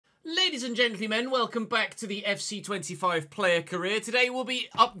Ladies and gentlemen, welcome back to the FC25 player career. Today we'll be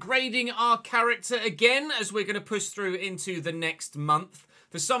upgrading our character again as we're going to push through into the next month.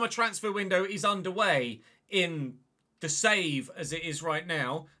 The summer transfer window is underway in the Save as it is right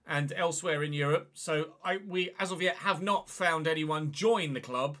now and elsewhere in Europe. So we, as of yet, have not found anyone join the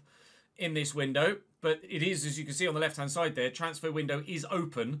club in this window. But it is, as you can see on the left-hand side there, transfer window is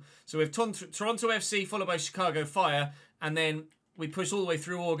open. So we have Toronto FC followed by Chicago Fire, and then we push all the way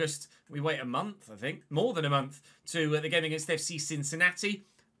through August. We wait a month, I think, more than a month, to the game against FC Cincinnati.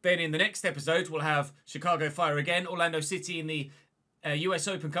 Then in the next episode, we'll have Chicago Fire again. Orlando City in the US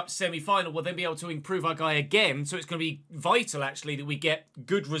Open Cup semi-final. We'll then be able to improve our guy again. So it's going to be vital, actually, that we get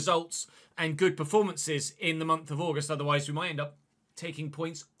good results and good performances in the month of August. Otherwise, we might end up taking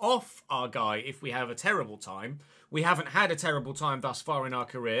points off our guy if we have a terrible time. We haven't had a terrible time thus far in our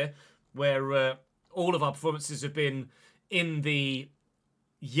career, where all of our performances have been in the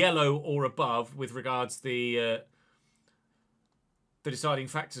yellow or above with regards to the deciding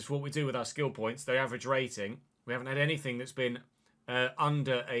factors for what we do with our skill points, the average rating. We haven't had anything that's been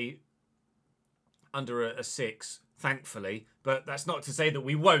under a 6, thankfully. But that's not to say that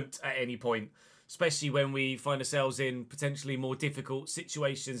we won't at any point, especially when we find ourselves in potentially more difficult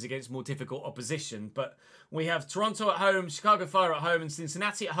situations against more difficult opposition. But we have Toronto at home, Chicago Fire at home, and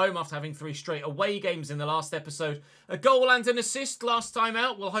Cincinnati at home after having 3 straight away games in the last episode. A goal and an assist last time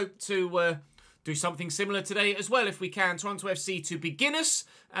out. We'll hope to do something similar today as well if we can. Toronto FC to begin us,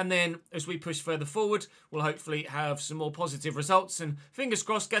 and then as we push further forward, we'll hopefully have some more positive results and fingers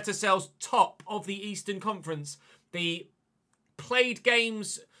crossed get ourselves top of the Eastern Conference. The played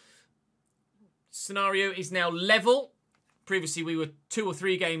games scenario is now level. Previously, we were 2 or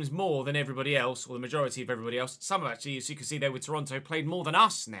 3 games more than everybody else, or the majority of everybody else. Some have actually, as you can see there with Toronto, played more than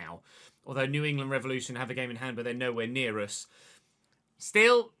us now. Although New England Revolution have a game in hand, but they're nowhere near us.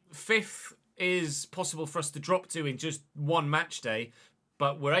 Still, 5th is possible for us to drop to in just 1 match day.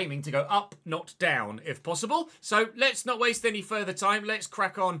 But we're aiming to go up, not down, if possible. So let's not waste any further time. Let's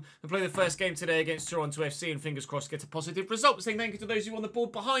crack on and play the first game today against Toronto FC and fingers crossed get a positive result. Saying thank you to those who are on the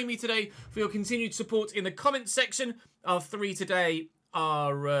board behind me today for your continued support in the comments section. Our 3 today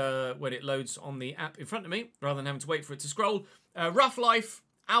are, when it loads on the app in front of me, rather than having to wait for it to scroll, Rough Life,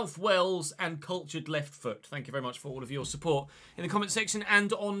 Alf Wells and Cultured Left Foot. Thank you very much for all of your support in the comment section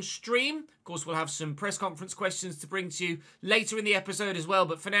and on stream. Of course, we'll have some press conference questions to bring to you later in the episode as well.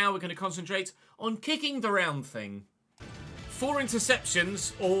 But for now, we're going to concentrate on kicking the round thing. 4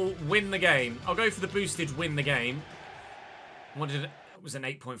 interceptions or win the game. I'll go for the boosted win the game. It was an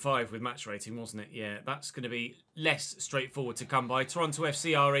 8.5 with match rating, wasn't it? Yeah, that's going to be less straightforward to come by. Toronto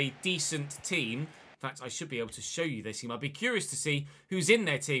FC are a decent team. In fact, I should be able to show you their team. I'd be curious to see who's in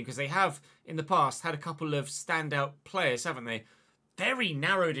their team because they have, in the past, had a couple of standout players, haven't they? Very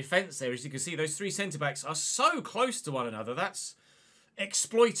narrow defence there. As you can see, those 3 centre-backs are so close to one another. That's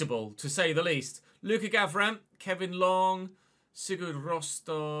exploitable, to say the least. Luca Gavran, Kevin Long, Sigurd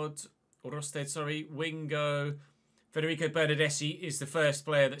Rosted, Wingo. Federico Bernadeschi is the first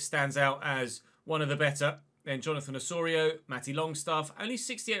player that stands out as one of the better. Then Jonathan Osorio, Matty Longstaff. Only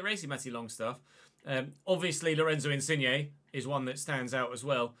 68 racing, Matty Longstaff. Obviously, Lorenzo Insigne is one that stands out as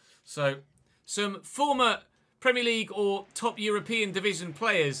well. So, some former Premier League or top European division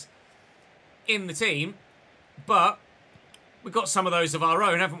players in the team. But we've got some of those of our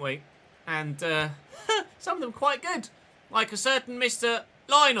own, haven't we? And some of them quite good. Like a certain Mr.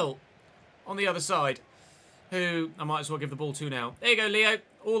 Lionel on the other side, who I might as well give the ball to now. There you go, Leo.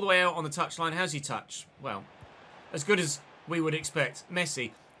 All the way out on the touchline. How's he touch? Well, as good as we would expect.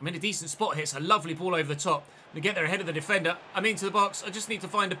 Messi. I'm in a decent spot here. It's a lovely ball over the top. We get there ahead of the defender. I'm into the box. I just need to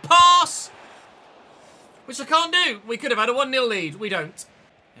find a pass, which I can't do. We could have had a 1-0 lead. We don't.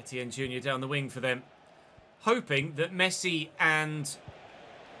 Etienne Jr. down the wing for them. Hoping that Messi and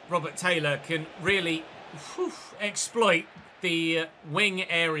Robert Taylor can really exploit the wing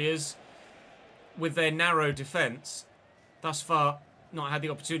areas with their narrow defence. Thus far, not had the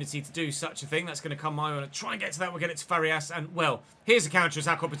opportunity to do such a thing. That's going to come my way. Try and get to that. We'll get it to Farias. And, well, here's a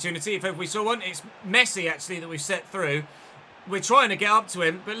counter-attack opportunity. If ever we saw one, it's Messi, actually, that we've set through. We're trying to get up to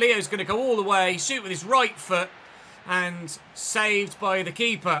him, but Leo's going to go all the way, shoot with his right foot, and saved by the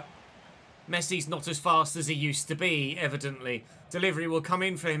keeper. Messi's not as fast as he used to be, evidently. Delivery will come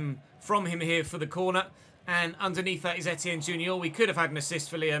in from him here for the corner. And underneath that is Etienne Jr. We could have had an assist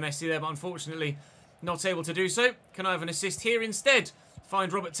for Leo Messi there, but unfortunately not able to do so. Can I have an assist here instead?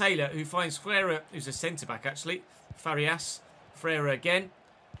 Find Robert Taylor, who finds Freire, who's a centre-back, actually. Farias. Freire again.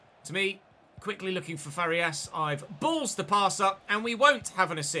 To me, quickly looking for Farias. I've balls the pass up, and we won't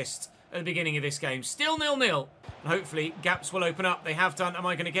have an assist at the beginning of this game. Still 0-0. And hopefully gaps will open up. They have done. Am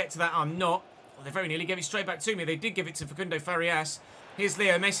I going to get to that? I'm not. Well, they very nearly gave it straight back to me. They did give it to Facundo Farias. Here's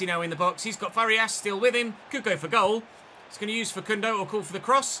Leo Messi now in the box. He's got Farias still with him. Could go for goal. He's going to use Facundo or call for the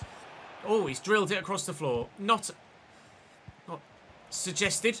cross. Oh, he's drilled it across the floor. Not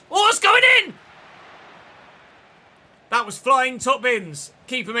suggested. Oh, it's going in! That was flying top bins.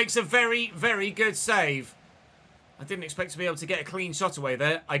 Keeper makes a very, very good save. I didn't expect to be able to get a clean shot away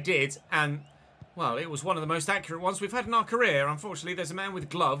there. I did, and, well, it was one of the most accurate ones we've had in our career. Unfortunately, there's a man with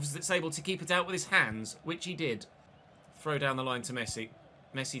gloves that's able to keep it out with his hands, which he did. Throw down the line to Messi.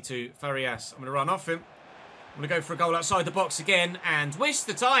 Messi to Farias. I'm going to run off him. I'm going to go for a goal outside the box again, and wish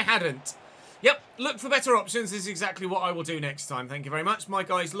that I hadn't. Yep, look for better options. This is exactly what I will do next time. Thank you very much. My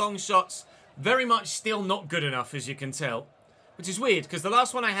guys' long shots, very much still not good enough, as you can tell. Which is weird, because the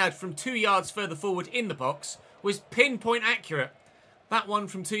last one I had from 2 yards further forward in the box was pinpoint accurate. That one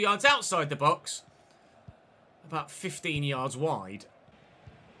from 2 yards outside the box, about 15 yards wide.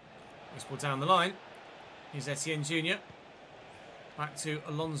 This ball down the line. Here's Etienne Jr. Back to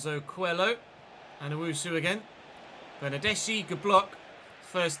Alonso Coelho. And Owusu again. Bernadeschi, good block.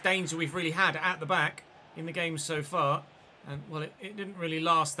 First danger we've really had at the back in the game so far. And, well, it didn't really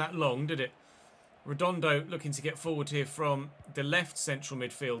last that long, did it? Redondo looking to get forward here from the left central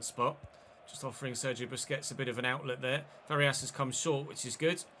midfield spot. Just offering Sergio Busquets a bit of an outlet there. Farias has come short, which is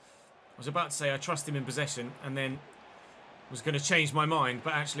good. I was about to say I trust him in possession and then was going to change my mind,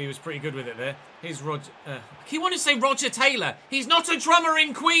 but actually he was pretty good with it there. Here's Roger... he wanted to say Roger Taylor. He's not a drummer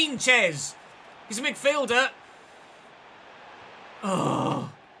in Queen, Ches. He's a midfielder. Oh.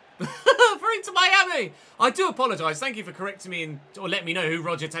 Through to Miami. I do apologise. Thank you for correcting me or letting me know who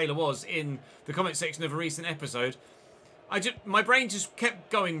Roger Taylor was in the comment section of a recent episode. My brain just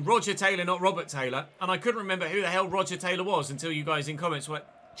kept going Roger Taylor, not Robert Taylor, and I couldn't remember who the hell Roger Taylor was until you guys in comments went,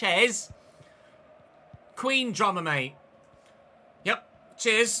 Ches, Queen drummer, mate. Yep,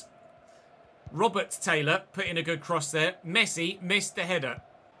 cheers. Robert Taylor put in a good cross there. Messi missed the header.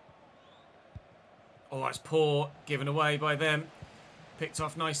 Oh, that's poor. Given away by them. Picked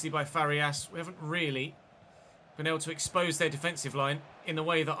off nicely by Farias. We haven't really been able to expose their defensive line in the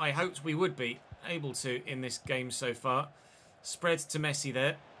way that I hoped we would be able to in this game so far. Spread to Messi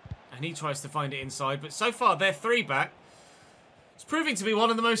there. And he tries to find it inside. But so far, they're three back. It's proving to be one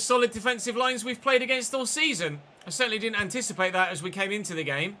of the most solid defensive lines we've played against all season. I certainly didn't anticipate that as we came into the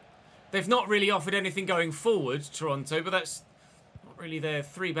game. They've not really offered anything going forward, Toronto, but that's not really their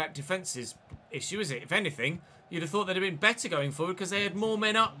three-back defence's issue, is it? If anything, you'd have thought they'd have been better going forward because they had more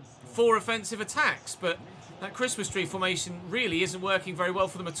men up for offensive attacks. But that Christmas tree formation really isn't working very well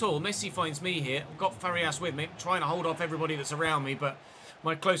for them at all. Messi finds me here. I've got Farias with me, trying to hold off everybody that's around me, but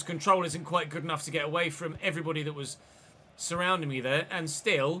my close control isn't quite good enough to get away from everybody that was surrounding me there. And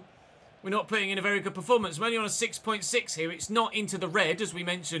still, we're not putting in a very good performance. I'm only on a 6.6 here. It's not into the red, as we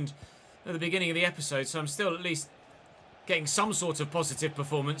mentioned at the beginning of the episode, so I'm still at least getting some sort of positive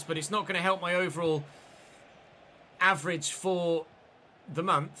performance, but it's not going to help my overall average for the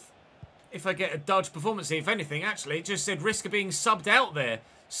month if I get a dud performance here. If anything, actually, it just said risk of being subbed out there.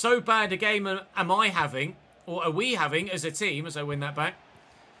 So bad a game am I having, or are we having as a team, as I win that back,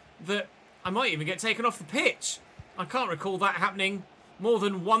 that I might even get taken off the pitch. I can't recall that happening more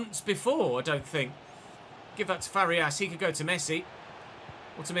than once before, I don't think. Give that to Farias. He could go to Messi.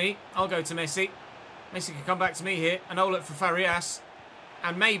 Or to me. I'll go to Messi. Messi can come back to me here. And I'll look for Farias.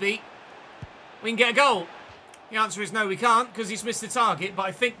 And maybe we can get a goal. The answer is no, we can't, because he's missed the target. But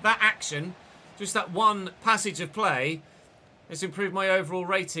I think that action, just that one passage of play, has improved my overall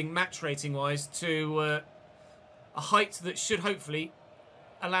rating, match rating-wise, to a height that should hopefully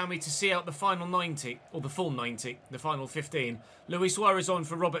allow me to see out the final 90, or the full 90, the final 15. Luis Suarez on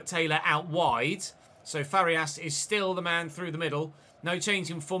for Robert Taylor out wide. So Farias is still the man through the middle. No change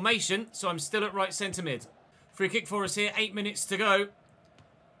in formation, so I'm still at right centre mid. Free kick for us here, 8 minutes to go.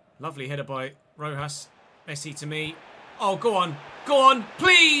 Lovely header by Rojas. Messi to me. Oh, go on,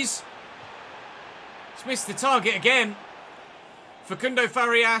 please! He's missed the target again. Facundo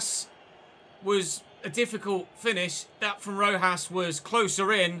Farias was a difficult finish. That from Rojas was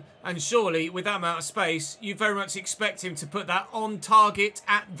closer in, and surely, with that amount of space, you very much expect him to put that on target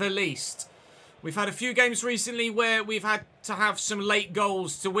at the least. We've had a few games recently where we've had to have some late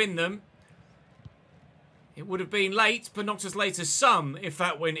goals to win them. It would have been late, but not as late as some if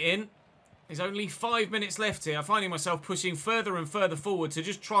that went in. There's only 5 minutes left here. I'm finding myself pushing further and further forward to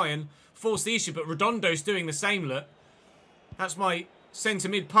just try and force the issue, but Redondo's doing the same, look. That's my centre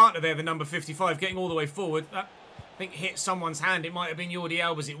mid partner there, the number 55, getting all the way forward. That, I think, hit someone's hand. It might have been Jordi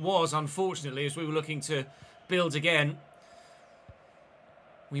Alba's. It was, unfortunately, as we were looking to build again.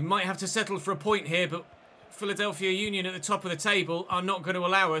 We might have to settle for a point here, but Philadelphia Union at the top of the table are not going to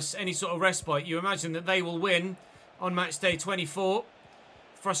allow us any sort of respite. You imagine that they will win on match day 24.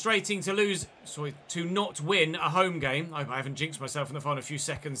 Frustrating to lose, sorry, to not win a home game. I haven't jinxed myself in the final few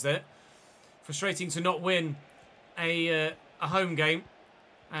seconds there. Frustrating to not win a home game.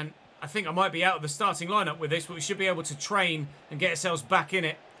 And I think I might be out of the starting lineup with this, but we should be able to train and get ourselves back in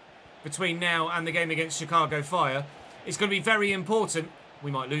it between now and the game against Chicago Fire. It's going to be very important.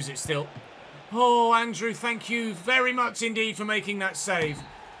 We might lose it still. Oh, Andrew, thank you very much indeed for making that save.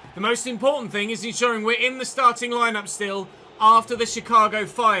 The most important thing is ensuring we're in the starting lineup still after the Chicago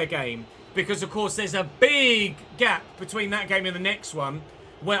Fire game. Because, of course, there's a big gap between that game and the next one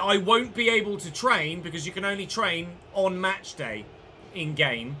where I won't be able to train because you can only train on match day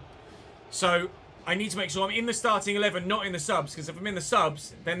in-game. So I need to make sure I'm in the starting 11, not in the subs. Because if I'm in the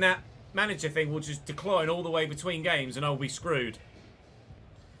subs, then that manager thing will just decline all the way between games and I'll be screwed.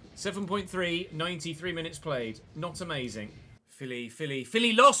 7.3, 93 minutes played. Not amazing.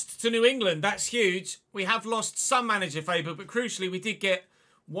 Philly lost to New England. That's huge. We have lost some manager favour, but crucially, we did get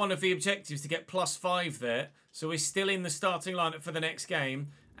one of the objectives to get +5 there. So we're still in the starting lineup for the next game.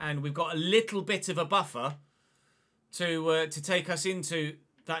 And we've got a little bit of a buffer to take us into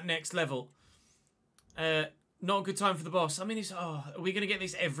that next level. Not a good time for the boss. I mean, are we going to get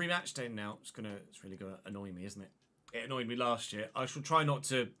this every match day now? It's really going to annoy me, isn't it? It annoyed me last year. I shall try not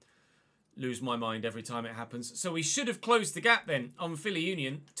to lose my mind every time it happens. So we should have closed the gap then on Philly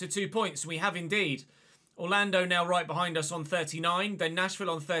Union to 2 points. We have indeed. Orlando now right behind us on 39. Then Nashville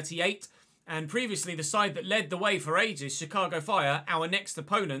on 38. And previously the side that led the way for ages, Chicago Fire, our next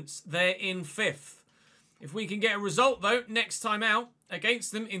opponents, they're in 5th. If we can get a result though, next time out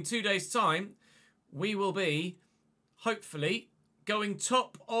against them in 2 days' time, we will be, hopefully, going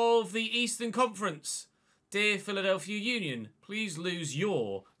top of the Eastern Conference. Dear Philadelphia Union, please lose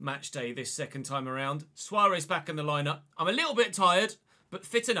your match day this second time around. Suarez back in the lineup. I'm a little bit tired, but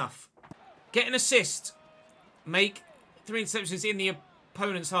fit enough. Get an assist. Make 3 interceptions in the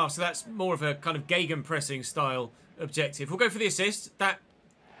opponent's half. So that's more of a kind of gegenpressing style objective. We'll go for the assist. That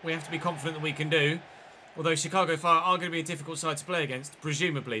we have to be confident that we can do. Although Chicago Fire are going to be a difficult side to play against,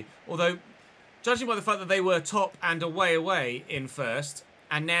 presumably. Although, judging by the fact that they were top and away in first,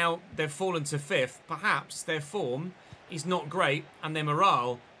 and now they've fallen to 5th, perhaps their form is not great and their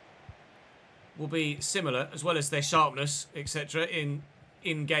morale will be similar, as well as their sharpness, etc.,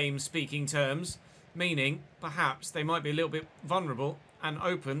 in-game speaking terms, meaning perhaps they might be a little bit vulnerable and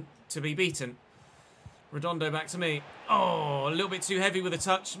open to be beaten. Redondo back to me. Oh, a little bit too heavy with a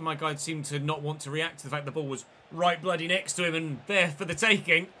touch. My guy seemed to not want to react to the fact the ball was right bloody next to him and there for the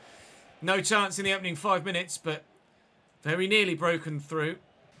taking. No chance in the opening 5 minutes, but very nearly broken through.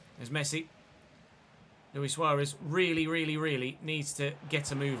 There's Messi. Luis Suarez really needs to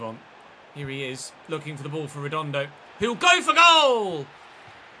get a move on. Here he is, looking for the ball for Redondo, who'll go for goal!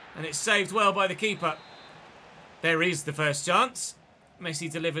 And it's saved well by the keeper. There is the first chance. Messi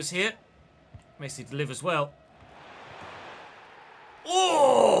delivers here. Messi delivers well.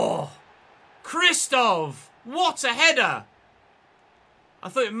 Oh! Christov! What a header! I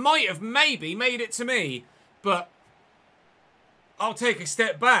thought it might have maybe made it to me, but I'll take a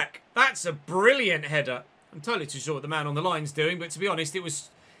step back. That's a brilliant header. I'm totally too sure what the man on the line's doing, but to be honest, it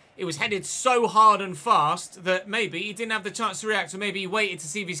was headed so hard and fast that maybe he didn't have the chance to react, or maybe he waited to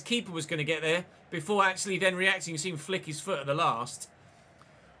see if his keeper was going to get there before actually then reacting. You see him flick his foot at the last.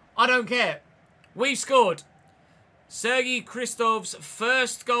 I don't care. We've scored. Sergei Christov's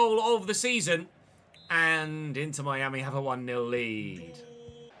first goal of the season, and Inter Miami have a 1-0 lead.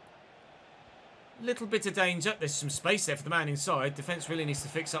 Little bit of danger. There's some space there for the man inside. Defence really needs to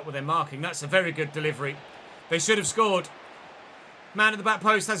fix up with their marking. That's a very good delivery. They should have scored. Man at the back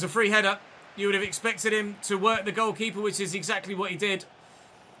post has a free header. You would have expected him to work the goalkeeper, which is exactly what he did.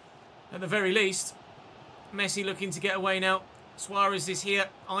 At the very least. Messi looking to get away now. Suarez is here.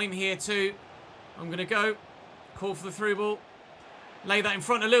 I'm here too. I'm going to go. Call for the through ball. Lay that in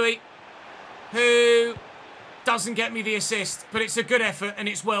front of Louis, who doesn't get me the assist. But it's a good effort and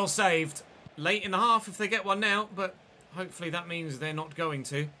it's well saved. Late in the half if they get one now, but hopefully that means they're not going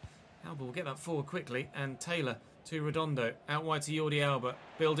to. Alba will get that forward quickly, and Taylor to Redondo. Out wide to Jordi Alba.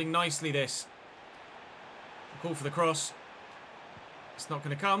 Building nicely this. Call for the cross. It's not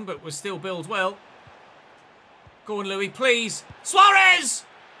going to come, but we'll still build well. Go on, Louis, please. Suarez!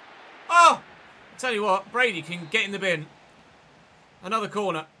 Oh! I tell you what, Brady can get in the bin. Another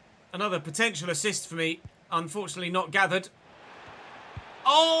corner. Another potential assist for me. Unfortunately not gathered.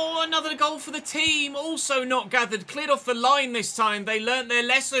 Oh, another goal for the team. Also not gathered. Cleared off the line this time. They learnt their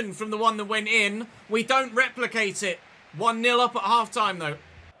lesson from the one that went in. We don't replicate it. 1-0 up at half-time, though.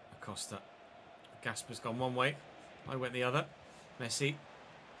 Acosta. Gasper's gone one way. I went the other. Messi.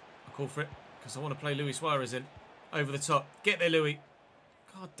 I call for it because I want to play Luis Suarez in. Over the top. Get there, Louis.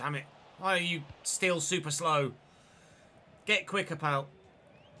 God damn it. Why are you still super slow? Get quicker, pal.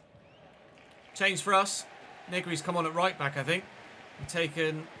 Change for us. Negri's come on at right back, I think. We've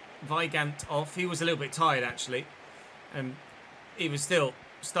taken Weigand off. He was a little bit tired, actually. And he was still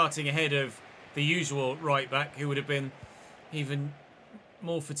starting ahead of the usual right back, who would have been even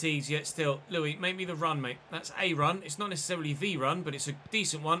more fatigued, yet still. Louis, make me the run, mate. That's a run. It's not necessarily the run, but it's a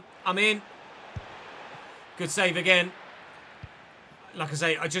decent one. I'm in. Good save again. Like I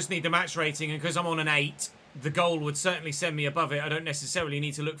say, I just need the match rating, and because I'm on an 8, the goal would certainly send me above it. I don't necessarily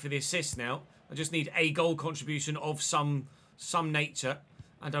need to look for the assist now. I just need a goal contribution of some nature,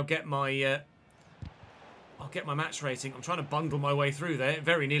 and I'll get my match rating. I'm trying to bundle my way through there. It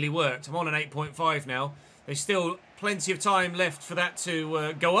very nearly worked. I'm on an 8.5 now. There's still plenty of time left for that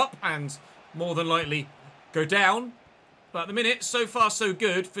to go up and more than likely go down. But at the minute, so far so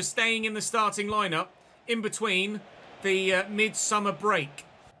good for staying in the starting lineup in between the midsummer break.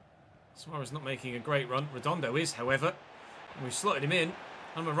 Suarez not making a great run. Redondo is, however. We've slotted him in.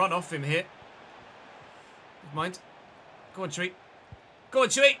 I'm going to run off him here. Never mind. Go on, Chewy. Go on,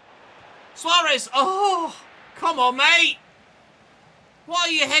 Chewy. Suarez! Oh! Come on, mate! What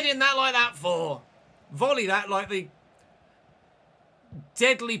are you heading that like that for? Volley that like the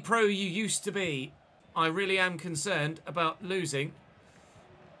deadly pro you used to be. I really am concerned about losing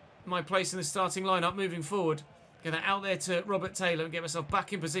my place in the starting lineup moving forward. Get that out there to Robert Taylor and get myself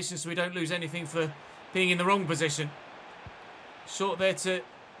back in position so we don't lose anything for being in the wrong position. Short there to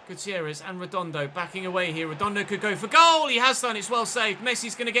Gutierrez and Redondo backing away here. Redondo could go for goal. He has done. It's well saved.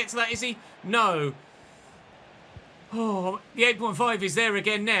 Messi's going to get to that, is he? No. Oh, the 8.5 is there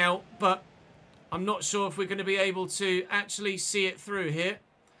again now, but I'm not sure if we're going to be able to actually see it through here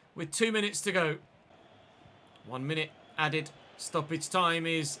with 2 minutes to go. 1 minute added. Stoppage time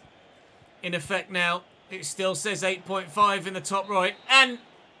is in effect now. It still says 8.5 in the top right. And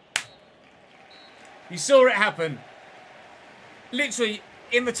you saw it happen. Literally,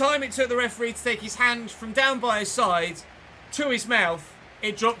 in the time it took the referee to take his hand from down by his side to his mouth,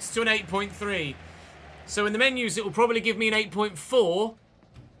 it dropped to an 8.3. So in the menus, it will probably give me an 8.4,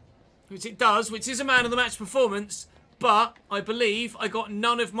 which it does, which is a man of the match performance. But I believe I got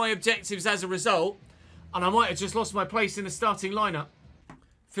none of my objectives as a result, and I might have just lost my place in the starting lineup.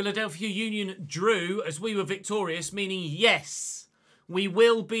 Philadelphia Union drew as we were victorious, meaning yes, we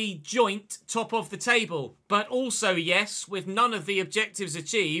will be joint top of the table. But also yes, with none of the objectives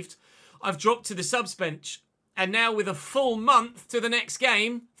achieved, I've dropped to the subs bench. And now with a full month to the next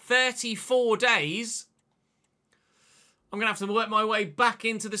game, 34 days, I'm going to have to work my way back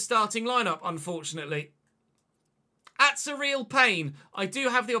into the starting lineup, unfortunately. That's a real pain. I do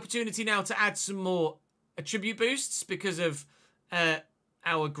have the opportunity now to add some more attribute boosts because of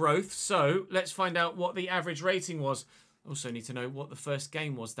our growth. So let's find out what the average rating was. Also need to know what the first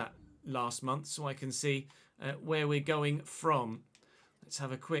game was that last month so I can see where we're going from. Let's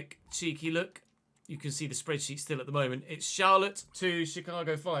have a quick cheeky look. You can see the spreadsheet still at the moment. It's Charlotte to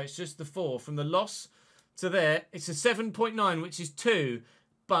Chicago Fire. It's just the 4 from the loss to there. It's a 7.9, which is 2.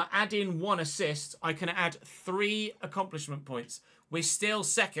 But add in 1 assist, I can add 3 accomplishment points. We're still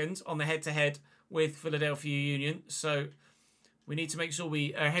second on the head-to-head with Philadelphia Union. So we need to make sure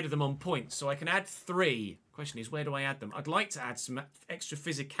we are ahead of them on points. So I can add 3. Question is, where do I add them? I'd like to add some extra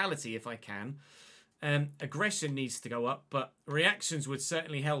physicality if I can. Aggression needs to go up, but reactions would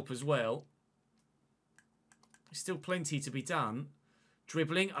certainly help as well. There's still plenty to be done.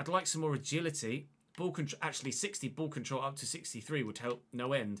 Dribbling, I'd like some more agility. Ball control, actually 60 ball control up to 63 would help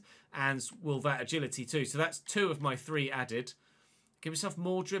no end. And will that agility too. So that's 2 of my 3 added. Give myself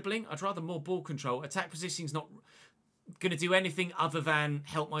more dribbling. I'd rather more ball control. Attack positioning's not going to do anything other than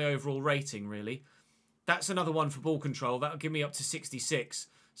help my overall rating, really. That's another 1 for ball control. That'll give me up to 66.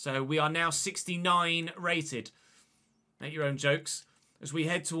 So we are now 69 rated. Make your own jokes. As we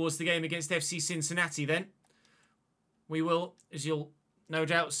head towards the game against FC Cincinnati then. We will, as you'll no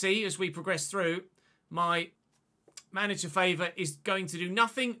doubt see as we progress through, my manager favour is going to do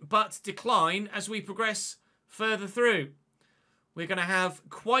nothing but decline as we progress further through. We're going to have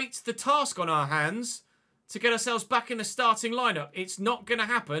quite the task on our hands to get ourselves back in the starting lineup. It's not going to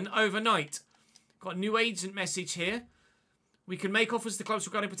happen overnight. Got a new agent message here. We can make offers to clubs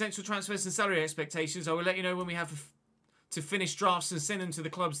regarding potential transfers and salary expectations. I will let you know when we have to finish drafts and send them to the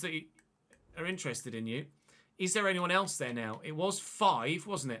clubs that are interested in you. Is there anyone else there now? It was 5,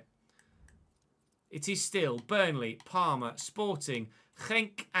 wasn't it? It is still Burnley, Parma, Sporting,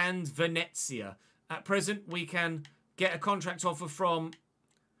 Genk and Venezia. At present, we can get a contract offer from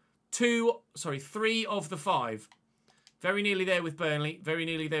 3 of the 5. Very nearly there with Burnley. Very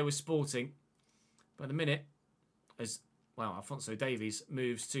nearly there with Sporting. But at the minute, Alphonso Davies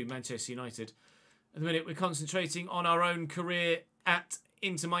moves to Manchester United. At the minute, we're concentrating on our own career at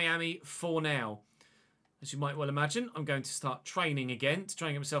Inter Miami for now. As you might well imagine, I'm going to start training again to try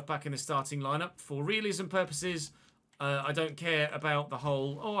and get myself back in the starting lineup. For realism purposes, I don't care about the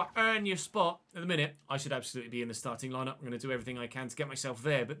whole, earn your spot. At the minute, I should absolutely be in the starting lineup. I'm going to do everything I can to get myself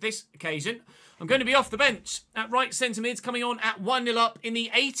there. But this occasion, I'm going to be off the bench at right centre mid, coming on at 1-0 up in the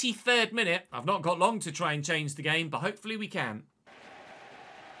 83rd minute. I've not got long to try and change the game, but hopefully we can.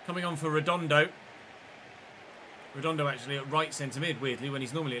 Coming on for Redondo. Redondo actually at right centre mid, weirdly, when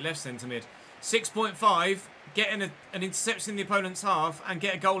he's normally at left centre mid. 6.5, getting an interception in the opponent's half and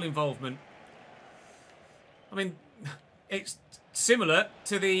get a goal involvement. I mean, it's similar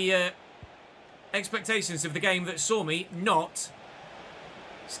to the expectations of the game that saw me not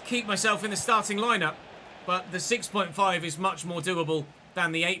keep myself in the starting lineup. But the 6.5 is much more doable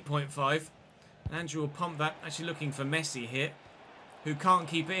than the 8.5. Andrew will pump that, actually looking for Messi here, who can't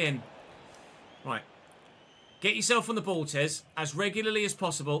keep it in. Right. Get yourself on the ball, Ches, as regularly as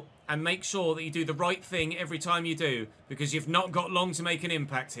possible, and make sure that you do the right thing every time you do, because you've not got long to make an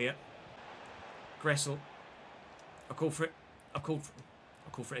impact here. Gressel. I'll call for it. I'll call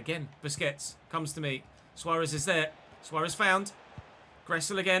for it again. Busquets comes to me. Suarez is there. Suarez found.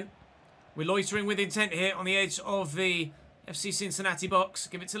 Gressel again. We're loitering with intent here on the edge of the FC Cincinnati box.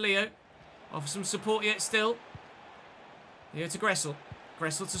 Give it to Leo. Offer some support yet still. Leo to Gressel.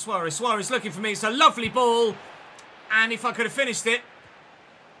 Gressel to Suarez. Suarez looking for me. It's a lovely ball. And if I could have finished it,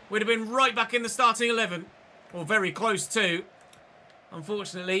 we'd have been right back in the starting 11. Or very close to.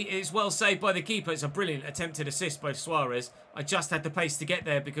 Unfortunately, it's well saved by the keeper. It's a brilliant attempted assist by Suarez. I just had the pace to get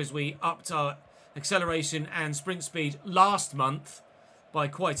there because we upped our acceleration and sprint speed last month by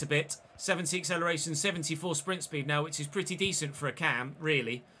quite a bit. 70 acceleration, 74 sprint speed now, which is pretty decent for a cam,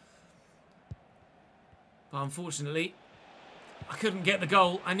 really. But unfortunately, I couldn't get the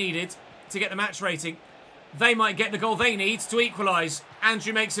goal I needed to get the match rating. They might get the goal they need to equalise.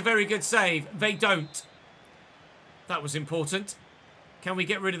 Andrew makes a very good save. They don't. That was important. Can we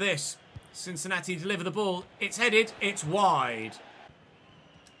get rid of this? Cincinnati deliver the ball. It's headed. It's wide.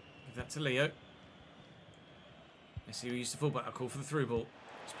 Give that to Leo. Messi, who used to fullback. I'll call for the through ball.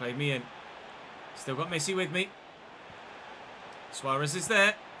 He's played me in. Still got Messi with me. Suarez is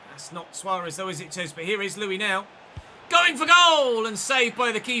there. That's not Suarez though, is it, Ches? But here is Louis now. Going for goal and saved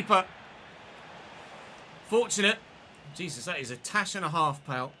by the keeper. Fortunate. Jesus, that is a tash and a half,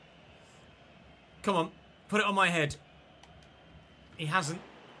 pal. Come on. Put it on my head. He hasn't.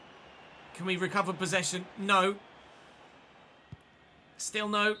 Can we recover possession? No. Still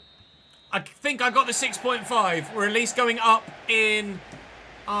no. I think I got the 6.5. We're at least going up in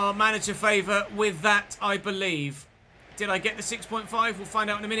our manager favour with that, I believe. Did I get the 6.5? We'll find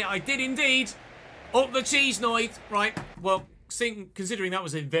out in a minute. I did indeed. Up the Chesnoid. Right. Well, considering that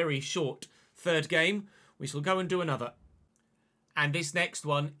was a very short third game, we shall go and do another. And this next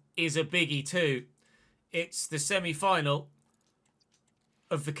one is a biggie too. It's the semi-final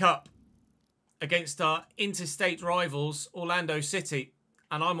of the Cup against our interstate rivals, Orlando City.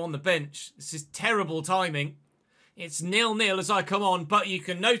 And I'm on the bench. This is terrible timing. It's 0-0 as I come on, but you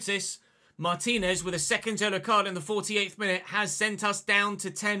can notice Martinez, with a second yellow card in the 48th minute, has sent us down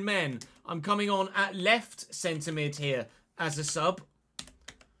to 10 men. I'm coming on at left centre mid here as a sub.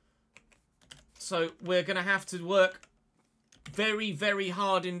 So we're going to have to work very, very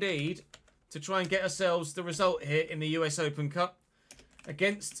hard indeed to try and get ourselves the result here in the US Open Cup.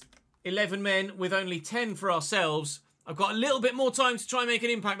 Against 11 men with only 10 for ourselves. I've got a little bit more time to try and make an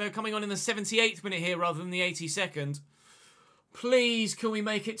impact though, coming on in the 78th minute here rather than the 82nd. Please, can we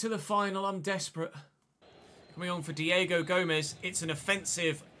make it to the final? I'm desperate. Coming on for Diego Gomez. It's an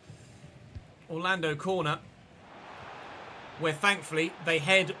offensive Orlando corner where thankfully they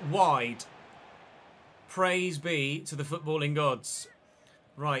head wide. Praise be to the footballing gods.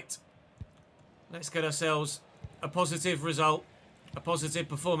 Right. Let's get ourselves a positive result. A positive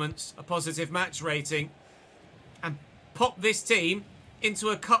performance, a positive match rating, and pop this team into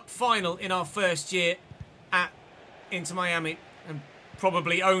a cup final in our first year at Inter Miami, and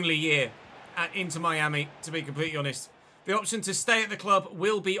probably only year at Inter Miami, to be completely honest. The option to stay at the club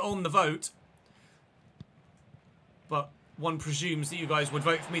will be on the vote, but one presumes that you guys would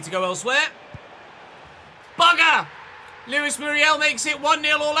vote for me to go elsewhere. Bugger! Luis Muriel makes it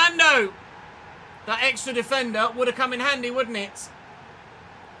 1-0 Orlando. That extra defender would have come in handy, wouldn't it?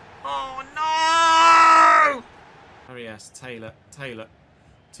 Oh, no! Arias, Taylor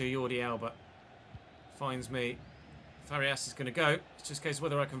to Jordi Alba. Finds me. Farias is going to go. It's just a case of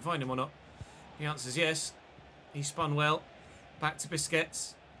whether I can find him or not. The answer's yes. He spun well. Back to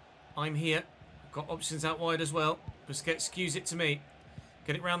Busquets. I'm here. Got options out wide as well. Busquets skews it to me.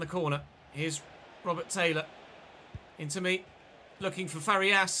 Get it round the corner. Here's Robert Taylor. Into me. Looking for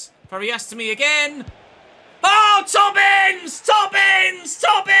Farias. Farias to me again. Oh, Toppins! Toppins!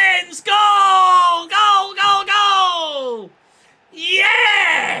 Toppins! Goal! Goal! Goal! Goal!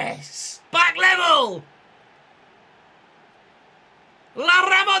 Yes! Back level! La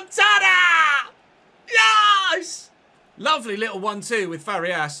remontada! Yes! Lovely little 1-2 with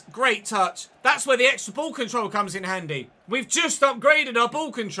Farias. Great touch. That's where the extra ball control comes in handy. We've just upgraded our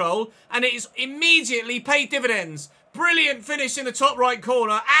ball control and it is immediately paid dividends. Brilliant finish in the top right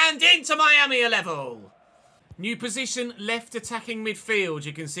corner and into Miami a level. New position, left attacking midfield,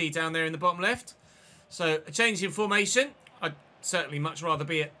 you can see down there in the bottom left. So a change in formation. I'd certainly much rather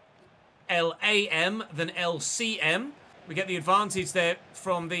be at LAM than LCM. We get the advantage there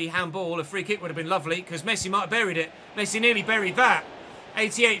from the handball. A free kick would have been lovely because Messi might have buried it. Messi nearly buried that.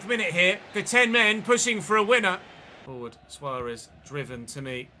 88th minute here. The 10 men pushing for a winner. Forward, Suarez driven to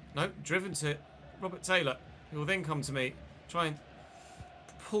me. No, driven to Robert Taylor, who will then come to me. Try and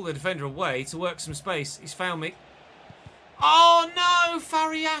pull the defender away to work some space. He's found me. Oh no,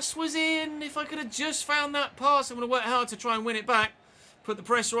 Farias was in. If I could have just found that pass, I'm going to work hard to try and win it back. Put the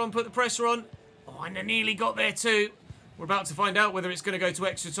pressure on, put the pressure on. Oh, and I nearly got there too. We're about to find out whether it's going to go to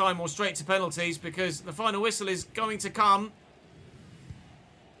extra time or straight to penalties because the final whistle is going to come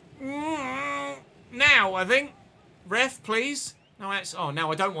now, I think. Ref, please. No, oh,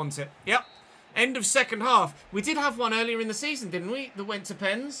 now I don't want it. Yep. End of second half. We did have one earlier in the season, didn't we? That went to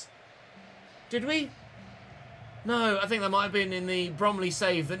pens. Did we? No, I think that might have been in the Bromley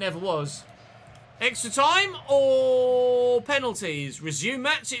save that never was. Extra time or penalties? Resume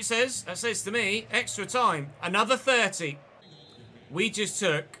match, it says. That says to me, extra time. Another 30. We just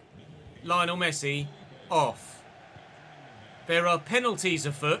took Lionel Messi off. There are penalties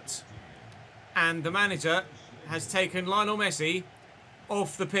afoot. And the manager has taken Lionel Messi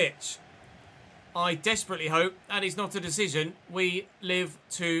off the pitch. I desperately hope that is not a decision we live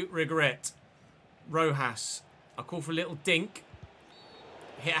to regret. Rojas. I'll call for a little dink.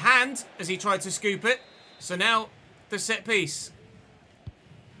 Hit a hand as he tried to scoop it. So now the set piece.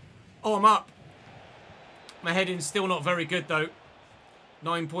 Oh, I'm up. My heading's still not very good though.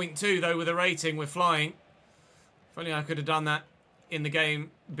 9.2 though with a rating. We're flying. If only I could have done that in the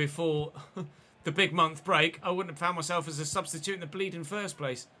game before the big month break. I wouldn't have found myself as a substitute in the bleed in first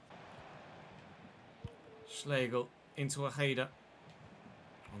place. Schlegel into Ojeda.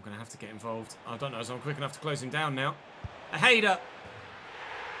 I'm going to have to get involved. I don't know as I'm quick enough to close him down now. Ojeda.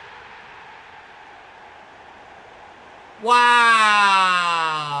 Wow!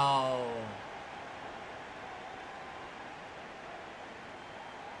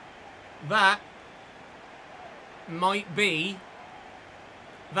 That might be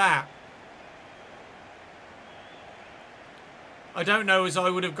that. I don't know as I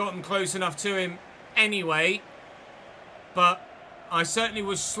would have gotten close enough to him anyway, but I certainly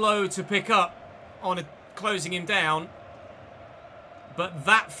was slow to pick up on closing him down. But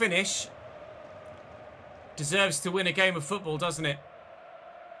that finish deserves to win a game of football, doesn't it?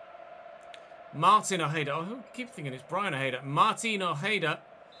 Martin Ojeda. Oh, I keep thinking it's Brian Ojeda. Martin Ojeda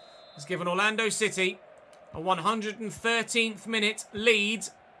has given Orlando City a 113th minute lead.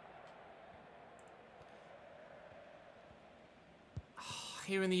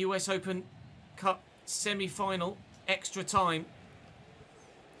 Here in the US Open Cup semi-final, extra time.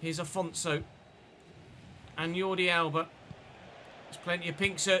 Here's Afonso and Jordi Alba. There's plenty of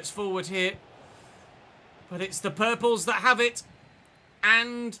pink shirts forward here. But it's the purples that have it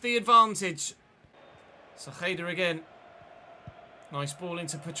and the advantage. Ojeda again. Nice ball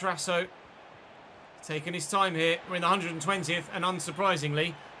into Petrasso. Taking his time here. We're in the 120th and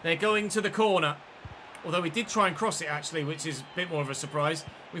unsurprisingly, they're going to the corner. Although we did try and cross it actually, which is a bit more of a surprise.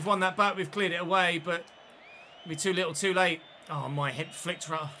 We've won that back, we've cleared it away, but it'll be too little too late. Oh, my head flicked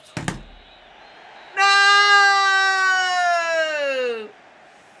right. No!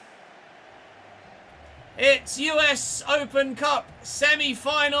 It's US Open Cup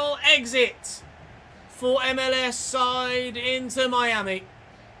semi-final exit for MLS side Inter Miami.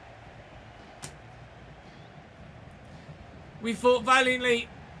 We fought valiantly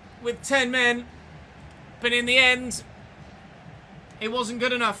with 10 men, but in the end, it wasn't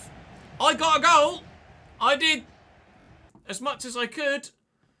good enough. I got a goal. I did as much as I could.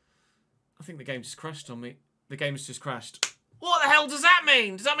 I think the game just crashed on me. The game's just crashed. What the hell does that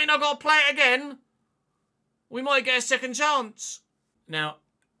mean? Does that mean I've got to play it again? We might get a second chance. Now,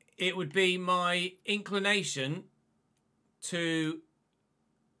 it would be my inclination to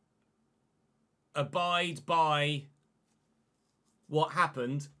abide by what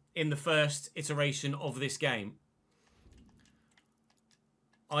happened in the first iteration of this game.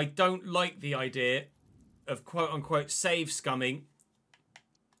 I don't like the idea of quote-unquote save scumming,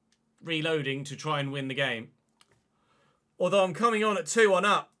 reloading to try and win the game. Although I'm coming on at 2-1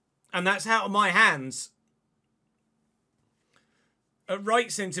 up, and that's out of my hands. At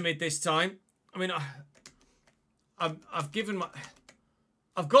right centre mid this time. I mean, I've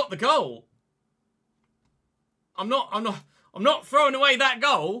got the goal. I'm not throwing away that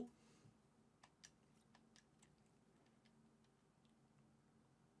goal.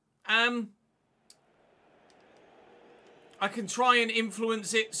 I can try and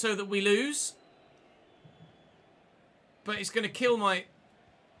influence it so that we lose, but it's going to kill my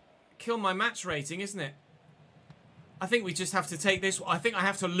match rating, isn't it? I think we just have to take this. I think I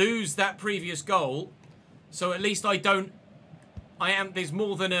have to lose that previous goal, so at least there's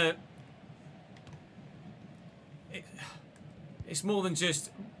more than a. It's more than just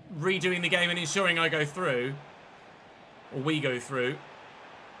redoing the game and ensuring I go through, or we go through.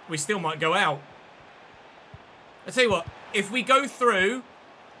 We still might go out. I tell you what, if we go through,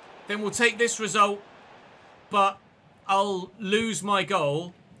 then we'll take this result, but I'll lose my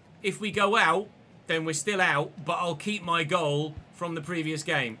goal. If we go out, then we're still out, but I'll keep my goal from the previous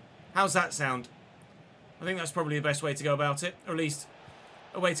game. How's that sound? I think that's probably the best way to go about it, or at least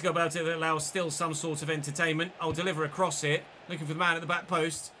a way to go about it that allows still some sort of entertainment. I'll deliver a cross here, looking for the man at the back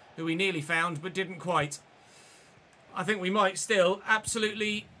post, who we nearly found, but didn't quite. I think we might still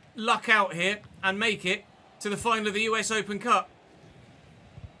absolutely luck out here and make it to the final of the US Open Cup.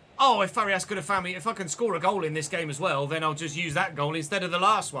 Oh, if Farias could have found me, if I can score a goal in this game as well, then I'll just use that goal instead of the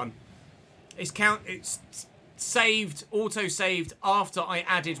last one. It's saved, auto-saved after I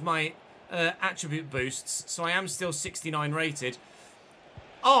added my attribute boosts, so I am still 69 rated.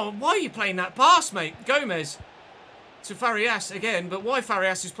 Oh, why are you playing that pass, mate? Gomez to Farias again, but why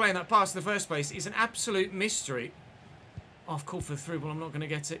Farias is playing that pass in the first place is an absolute mystery. Oh, I've called for the through ball, I'm not going to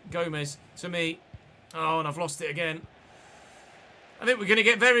get it. Gomez to me. Oh, and I've lost it again. I think we're going to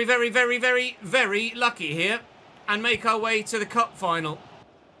get very, very, very, very, very lucky here and make our way to the cup final.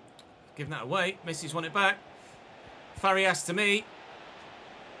 Giving that away. Messi's won it back. Farias to me.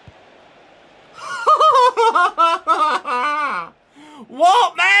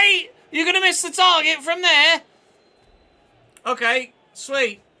 What, mate? You're going to miss the target from there? Okay,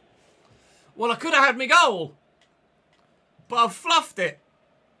 sweet. Well, I could have had my goal, but I've fluffed it.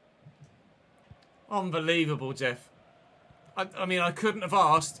 Unbelievable, Jeff. I mean, I couldn't have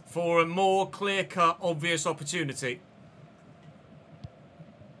asked for a more clear-cut, obvious opportunity.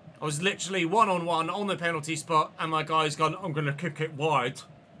 I was literally one-on-one on the penalty spot, and my guy's gone, I'm going to kick it wide.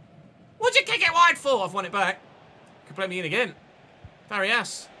 What'd you kick it wide for? I've won it back. Could play me in again.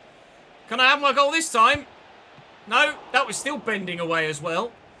 Farias. Can I have my goal this time? No, that was still bending away as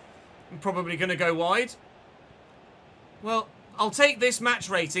well. I'm probably going to go wide. Well, I'll take this match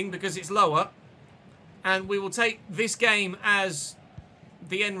rating because it's lower. And we will take this game as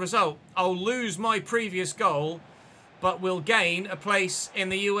the end result. I'll lose my previous goal, but we'll gain a place in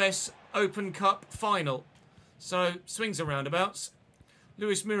the US Open Cup final. So, swings and roundabouts.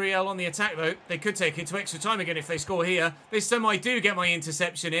 Luis Muriel on the attack, though. They could take it to extra time again if they score here. This time I do get my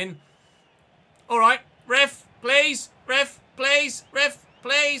interception in. All right, ref, please. Ref, please. Ref,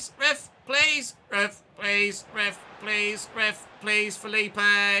 please. Ref, please. Ref, please. Ref, please. Ref, please,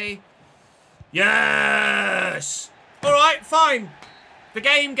 Felipe. Yes! All right, fine. The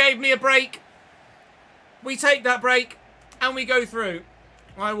game gave me a break. We take that break and we go through.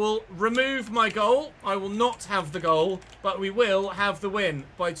 I will remove my goal. I will not have the goal, but we will have the win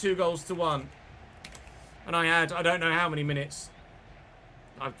by 2-1. And I had, I don't know how many minutes.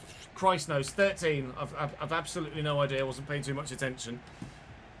 Christ knows, 13. I've absolutely no idea. I wasn't paying too much attention.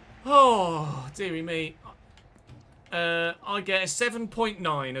 Oh, dearie me. I get a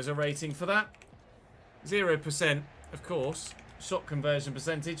 7.9 as a rating for that. 0%, of course, shot conversion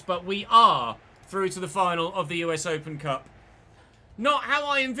percentage, but we are through to the final of the US Open Cup. Not how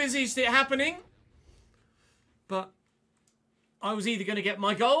I envisaged it happening, but I was either going to get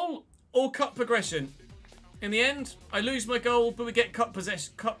my goal or cup progression. In the end, I lose my goal, but we get cup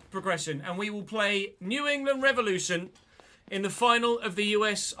progression, and we will play New England Revolution in the final of the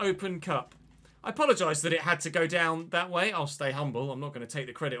US Open Cup. I apologise that it had to go down that way. I'll stay humble. I'm not going to take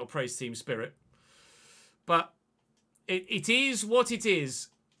the credit or praise Team Spirit. But it is what it is.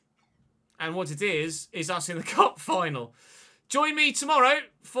 And what it is us in the cup final. Join me tomorrow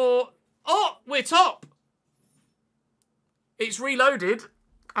for... Oh, we're top. It's reloaded.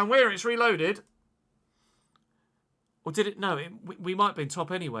 And where it's reloaded... Or did it? No, we might have been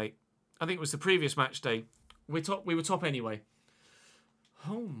top anyway. I think it was the previous match day. We were top anyway.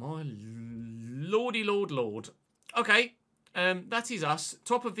 Oh my lordy lord. Okay, that is us.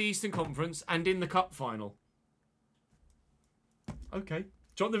 Top of the Eastern Conference and in the Cup final. Okay.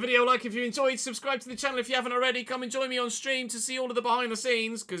 Drop the video a like if you enjoyed. Subscribe to the channel if you haven't already. Come and join me on stream to see all of the behind the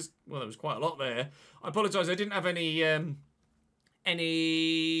scenes. Because, well, there was quite a lot there. I apologise, I didn't have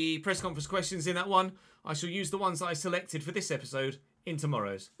any press conference questions in that one. I shall use the ones that I selected for this episode in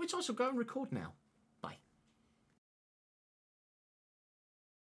tomorrow's, which I shall go and record now.